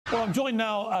Well, I'm joined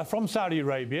now from Saudi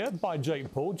Arabia by Jake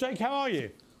Paul. Jake, how are you?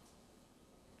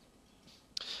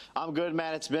 I'm good,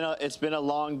 man. It's been a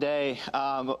long day.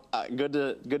 Good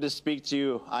to speak to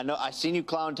you. I know I seen you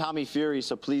clown Tommy Fury,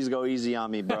 so please go easy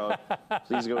on me, bro.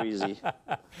 Please go easy.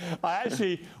 I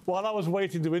actually, while I was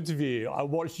waiting to interview you, I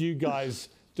watched you guys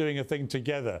doing a thing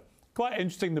together. Quite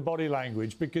interesting, the body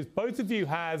language, because both of you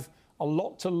have a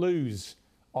lot to lose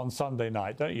on Sunday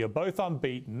night, don't you? You're both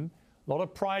unbeaten. A lot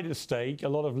of pride at stake, a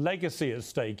lot of legacy at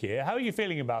stake here. How are you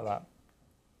feeling about that?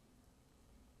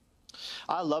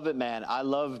 I love it, man. I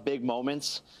love big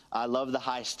moments. I love the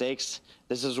high stakes.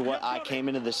 This is what I came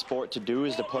into this sport to do,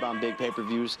 is to put on big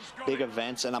pay-per-views, big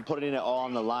events, and I'm putting it all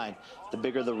on the line. The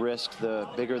bigger the risk, the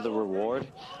bigger the reward.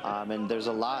 And there's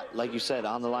a lot, like you said,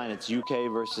 on the line. It's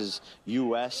UK versus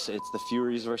US. It's the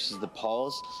Furies versus the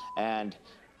Pauls. And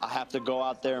I have to go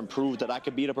out there and prove that I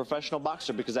could beat a professional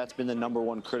boxer, because that's been the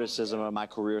 #1 criticism of my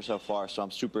career so far. So I'm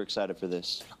super excited for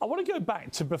this. I want to go back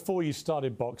to before you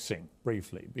started boxing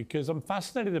briefly, because I'm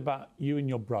fascinated about you and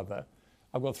your brother.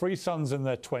 I've got 3 sons in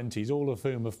their 20s, all of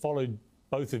whom have followed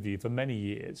both of you for many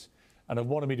years and have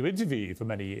wanted me to interview you for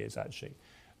many years, actually.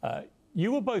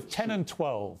 You were both 10 and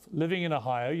 12, living in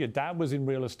Ohio. Your dad was in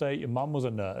real estate, your mum was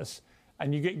a nurse,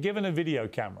 and you get given a video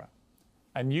camera.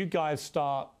 And you guys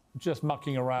start just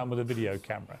mucking around with a video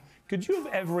camera. Could you have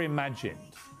ever imagined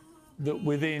that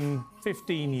within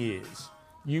 15 years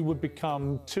you would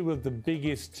become 2 of the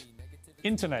biggest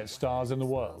internet stars in the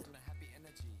world?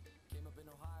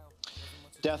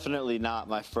 Definitely not,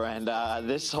 my friend.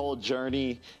 This whole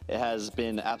journey has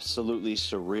been absolutely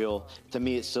surreal. To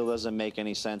me, it still doesn't make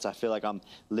any sense. I feel like I'm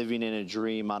living in a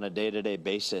dream on a day-to-day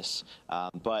basis.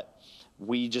 But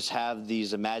we just have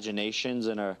these imaginations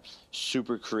and are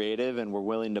super creative, and we're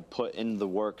willing to put in the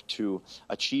work to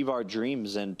achieve our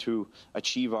dreams and to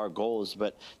achieve our goals.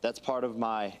 But that's part of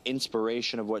my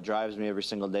inspiration of what drives me every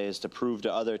single day, is to prove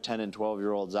to other 10 and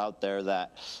 12-year-olds out there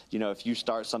that, you know, if you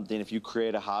start something, if you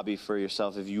create a hobby for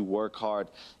yourself, if you work hard,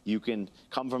 you can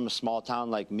come from a small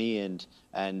town like me and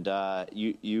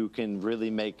you can really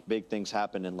make big things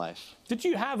happen in life. Did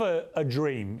you have a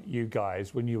dream, you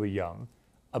guys, when you were young,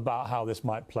 about how this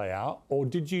might play out? Or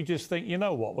did you just think, you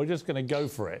know what, we're just going to go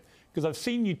for it? Because I've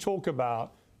seen you talk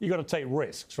about, you got to take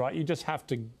risks, right? You just have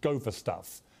to go for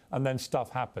stuff, and then stuff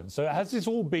happens. So has this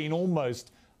all been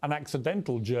almost an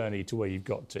accidental journey to where you've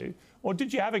got to? Or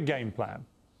did you have a game plan?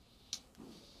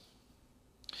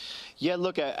 Yeah,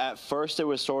 look, at first it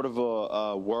was sort of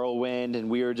a whirlwind, and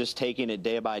we were just taking it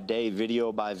day by day,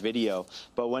 video by video.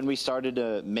 But when we started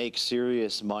to make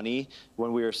serious money,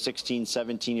 when we were 16,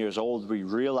 17 years old, we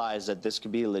realized that this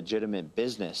could be a legitimate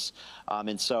business.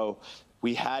 And so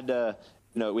we had to,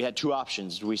 you know, we had 2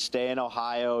 options. Do we stay in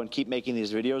Ohio and keep making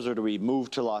these videos, or do we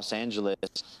move to Los Angeles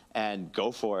and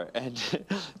go for it and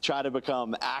try to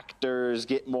become actors,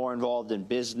 get more involved in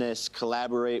business,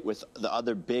 collaborate with the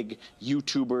other big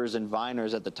YouTubers and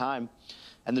Viners at the time?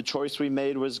 And the choice we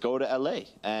made was go to LA,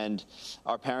 and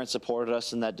our parents supported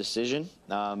us in that decision.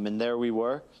 And there we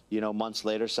were, you know, months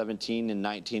later, 17 and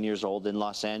 19 years old in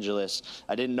Los Angeles.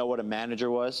 I didn't know what a manager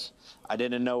was. I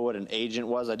didn't know what an agent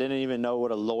was. I didn't even know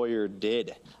what a lawyer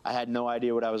did. I had no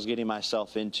idea what I was getting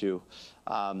myself into.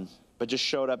 But just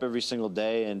showed up every single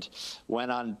day and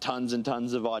went on tons and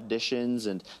tons of auditions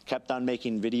and kept on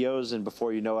making videos. And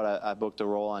before you know it, I booked a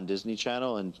role on Disney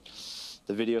Channel, and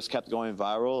the videos kept going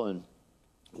viral, and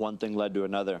one thing led to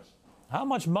another. How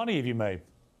much money have you made?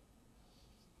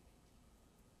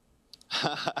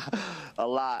 A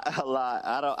lot.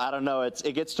 I don't know.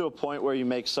 It gets to a point where you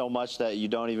make so much that you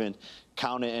don't even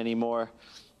count it anymore.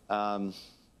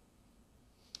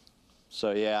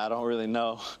 So yeah, I don't really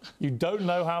know. You don't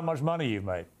know how much money you've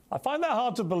made? I find that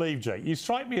hard to believe, Jake. You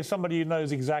strike me as somebody who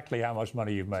knows exactly how much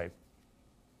money you've made.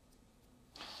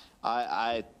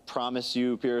 I promise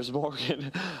you, Piers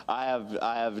Morgan, I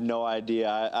have no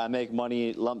idea. I make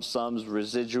money, lump sums,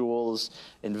 residuals,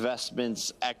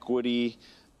 investments, equity,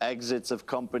 exits of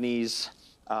companies.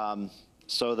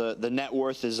 So the net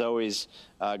worth is always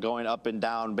going up and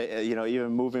down, you know,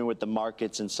 even moving with the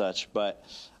markets and such. But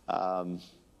I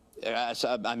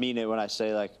mean it when I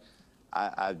say, like,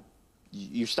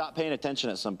 you stop paying attention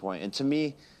at some point. And to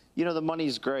me, you know, the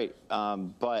money's great,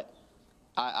 but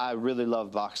I really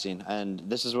love boxing, and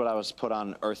this is what I was put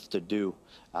on earth to do.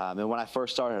 And when I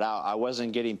first started out, I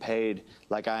wasn't getting paid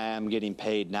like I am getting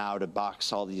paid now to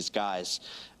box all these guys.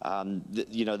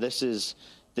 You know, this is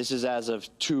as of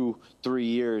 2-3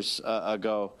 years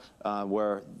ago,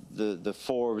 where the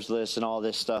Forbes list and all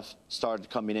this stuff started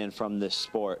coming in from this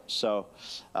sport. So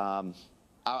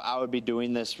I would be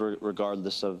doing this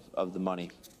regardless of the money.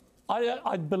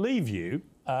 I believe you.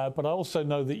 but I also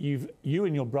know that you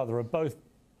and your brother have both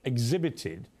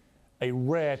exhibited a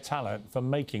rare talent for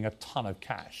making a ton of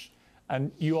cash.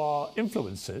 And you are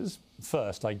influencers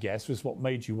first, I guess, was what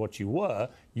made you what you were.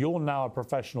 You're now a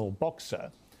professional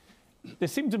boxer. There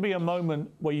seemed to be a moment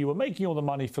where you were making all the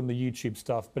money from the YouTube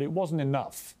stuff, but it wasn't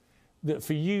enough. That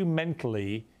for you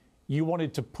mentally, you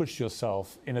wanted to push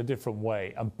yourself in a different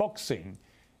way. And boxing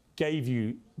gave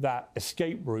you that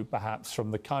escape route, perhaps, from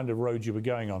the kind of road you were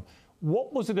going on.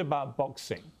 What was it about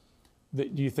boxing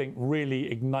that you think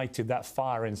really ignited that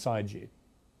fire inside you?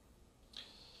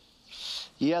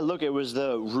 Yeah, look, it was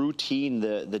the routine,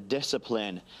 the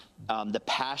discipline, the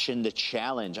passion, the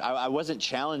challenge. I wasn't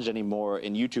challenged anymore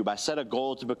in YouTube. I set a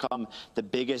goal to become the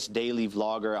biggest daily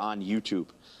vlogger on YouTube.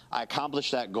 I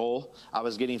accomplished that goal. I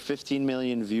was getting 15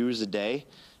 million views a day,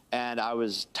 and I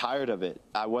was tired of it.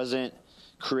 I wasn't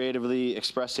creatively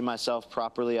expressing myself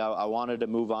properly. I wanted to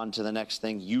move on to the next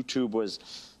thing. YouTube was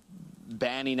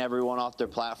banning everyone off their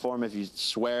platform if you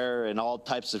swear, and all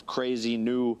types of crazy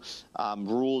new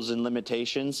rules and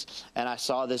limitations. And I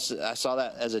saw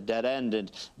that as a dead end.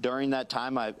 And during that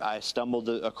time, I stumbled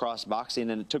across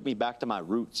boxing, and it took me back to my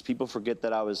roots. People forget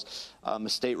that I was a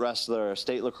state wrestler, a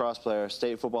state lacrosse player, a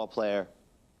state football player.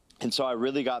 And so I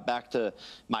really got back to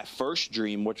my first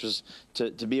dream, which was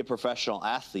to be a professional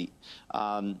athlete.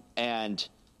 And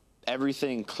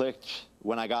everything clicked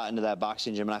when I got into that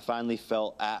boxing gym, and I finally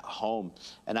felt at home.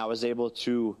 And I was able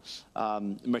to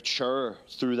mature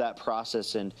through that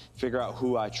process and figure out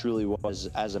who I truly was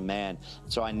as a man.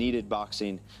 So I needed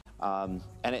boxing. And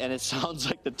it sounds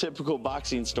like the typical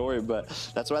boxing story, but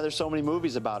that's why there's so many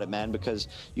movies about it, man, because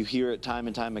you hear it time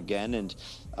and time again. And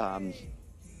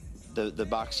the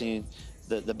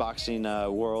boxing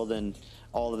world and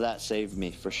all of that saved me,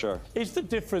 for sure. Is the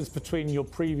difference between your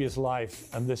previous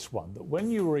life and this one that when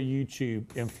you were a YouTube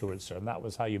influencer, and that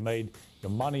was how you made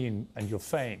your money and your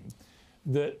fame,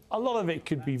 that a lot of it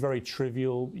could be very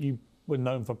trivial? You were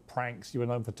known for pranks, you were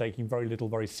known for taking very little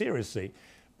very seriously,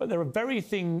 but there are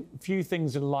few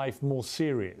things in life more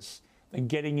serious than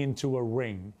getting into a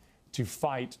ring to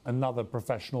fight another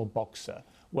professional boxer,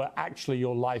 where actually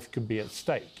your life could be at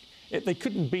stake. They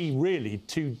couldn't be really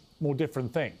two more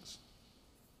different things.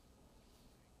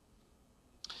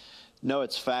 No,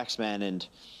 it's facts, man, and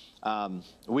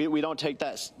we don't take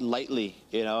that lightly,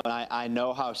 you know. And I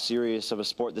know how serious of a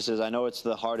sport this is. I know it's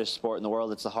the hardest sport in the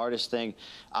world. It's the hardest thing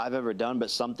I've ever done,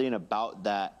 but something about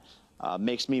that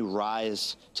makes me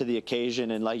rise to the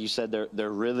occasion. And like you said,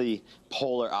 they're really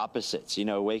polar opposites. You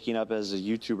know, waking up as a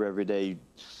YouTuber every day, you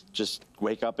just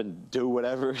wake up and do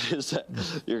whatever it is that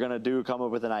you're going to do, come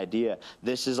up with an idea.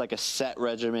 This is like a set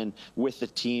regimen with the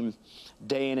team,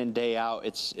 day in and day out.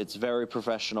 It's very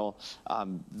professional,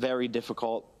 very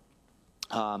difficult.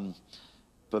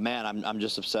 But man, I'm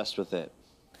just obsessed with it.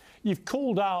 You've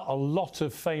called out a lot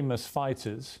of famous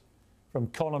fighters, from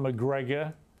Conor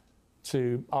McGregor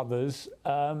to others.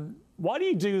 Why do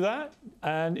you do that?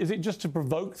 And is it just to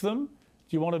provoke them?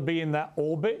 Do you want to be in that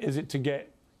orbit? Is it to get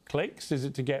clicks? Is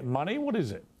it to get money? What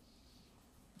is it?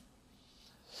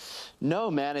 No,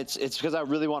 man, it's because I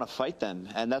really want to fight them.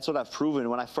 And that's what I've proven.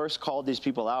 When I first called these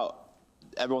people out,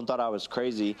 everyone thought I was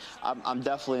crazy. I'm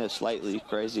definitely slightly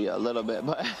crazy, a little bit,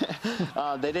 but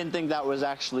they didn't think that was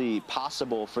actually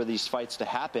possible for these fights to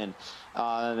happen.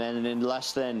 And in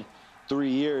less than 3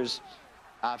 years,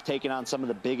 I've taken on some of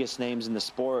the biggest names in the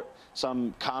sport,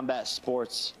 some combat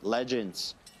sports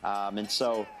legends. And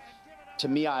so, to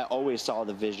me, I always saw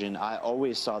the vision. I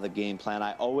always saw the game plan.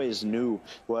 I always knew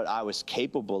what I was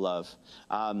capable of.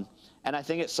 And I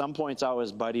think at some points I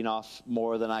was biting off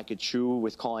more than I could chew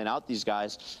with calling out these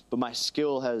guys. But my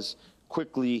skill has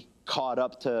quickly caught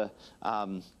up to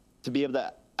be able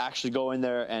to actually go in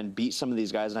there and beat some of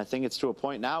these guys. And I think it's to a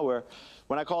point now where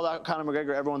when I called out Conor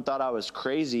McGregor, everyone thought I was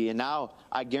crazy. And now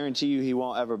I guarantee you he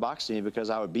won't ever box me because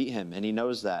I would beat him. And he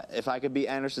knows that. If I could beat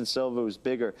Anderson Silva, who's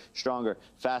bigger, stronger,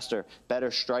 faster,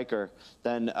 better striker,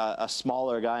 then a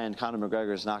smaller guy in Conor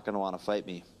McGregor is not going to want to fight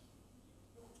me.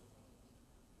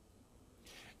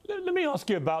 Let me ask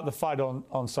you about the fight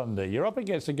on Sunday. You're up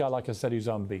against a guy, like I said, who's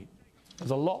unbeaten.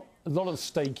 There's a lot at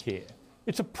stake here.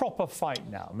 It's a proper fight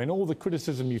now. I mean, all the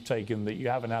criticism you've taken that you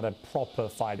haven't had a proper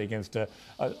fight against a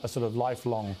sort of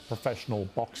lifelong professional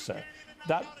boxer,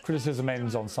 that criticism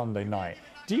ends on Sunday night.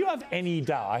 Do you have any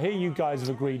doubt? I hear you guys have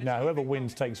agreed now whoever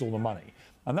wins takes all the money.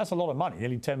 And that's a lot of money,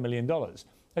 nearly $10 million.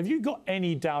 Have you got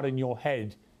any doubt in your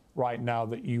head right now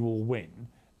that you will win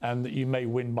and that you may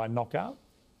win by knockout?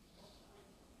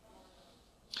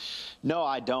 No,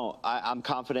 I don't. I'm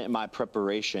confident in my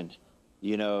preparation.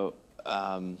 You know,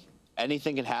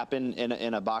 anything can happen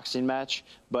in a boxing match,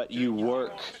 but you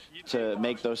work to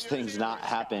make those things not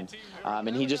happen.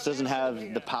 And he just doesn't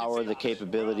have the power, the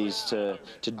capabilities to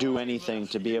do anything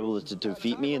to be able to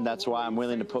defeat me. And that's why I'm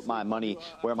willing to put my money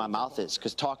where my mouth is,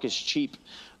 because talk is cheap.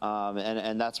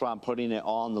 And that's why I'm putting it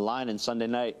all on the line. And Sunday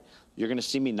night, you're going to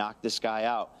see me knock this guy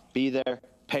out. Be there,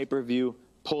 pay-per-view,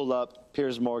 pull up.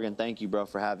 Piers Morgan, thank you, bro,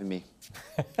 for having me.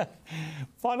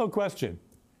 Final question.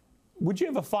 Would you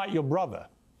ever fight your brother?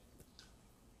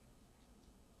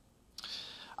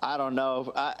 I don't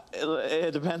know.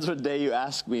 It depends what day you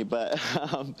ask me, but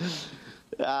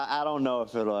I don't know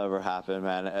if it'll ever happen,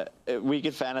 man. We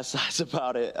could fantasize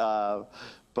about it,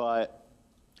 but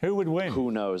who would win?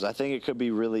 Who knows? I think it could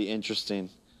be really interesting.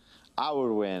 I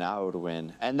would win. I would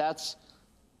win. And that's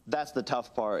the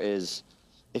tough part is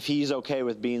if he's okay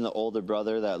with being the older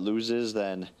brother that loses,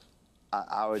 then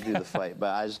I would do the fight.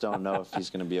 But I just don't know if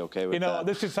he's going to be okay with that. You know,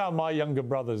 this is how my younger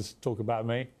brothers talk about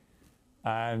me.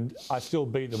 And I still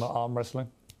beat them at arm wrestling.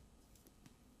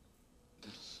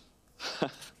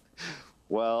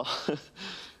 Well,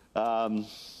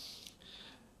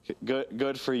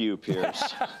 good for you, Piers.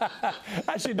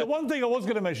 Actually, the one thing I was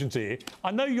going to mention to you, I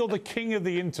know you're the king of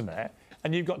the internet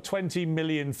and you've got 20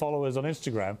 million followers on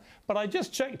Instagram, but I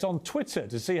just checked on Twitter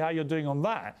to see how you're doing on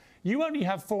that. You only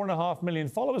have 4.5 million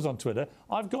followers on Twitter.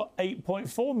 I've got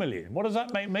 8.4 million. What does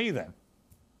that make me then?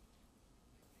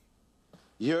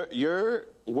 You're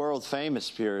world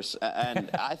famous, Piers, and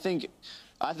I think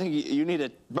you need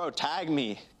to, bro, tag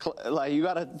me. Like, you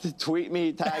gotta tweet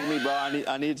me, tag me, bro.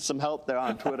 I need some help there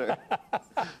on Twitter.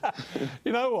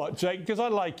 You know what, Jake? Because I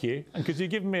like you, and because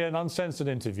you've given me an uncensored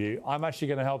interview, I'm actually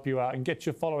going to help you out and get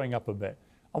your following up a bit.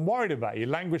 I'm worried about you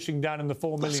languishing down in the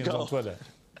 4 millions on Twitter.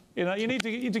 You know, you need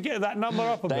to get that number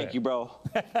up a bit. Thank you, bro.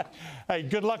 Hey,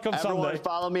 good luck on Sunday. Everyone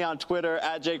follow me on Twitter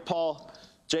at Jake Paul.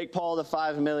 Jake Paul the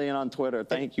 5 million on Twitter.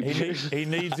 Thank you. He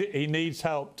needs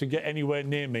help to get anywhere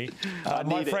near me.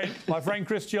 My friend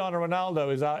Cristiano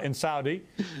Ronaldo is out in Saudi.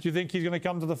 Do you think he's going to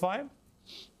come to the fight?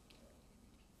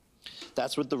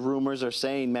 That's what the rumors are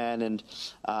saying, man. And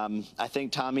I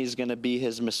think Tommy's going to be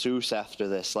his masseuse after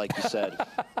this, like you said.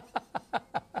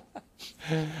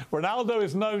 Ronaldo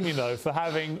is known, you know, for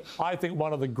having, I think,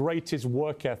 one of the greatest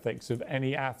work ethics of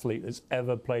any athlete that's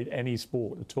ever played any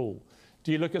sport at all.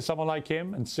 Do you look at someone like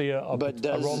him and see a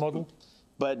role model?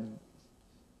 But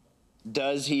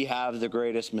does he have the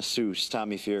greatest masseuse,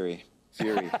 Tommy Fury?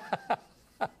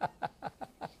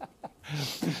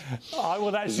 I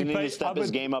would actually need to step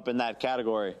his game up in that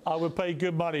category. I would pay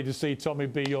good money to see Tommy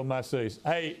be your masseuse.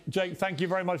 Hey, Jake, thank you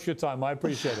very much for your time. I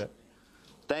appreciate it.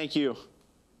 Thank you.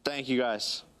 Thank you,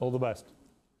 guys. All the best.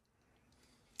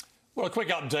 Well, a quick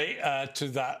update to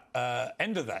that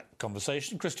end of that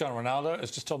conversation. Cristiano Ronaldo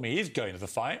has just told me he's going to the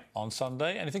fight on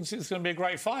Sunday, and he thinks it's going to be a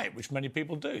great fight, which many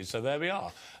people do. So there we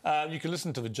are. You can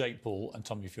listen to the Jake Paul and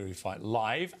Tommy Fury fight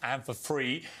live and for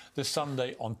free this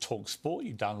Sunday on TalkSport.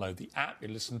 You download the app, you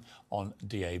listen on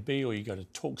DAB, or you go to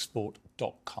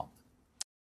talksport.com.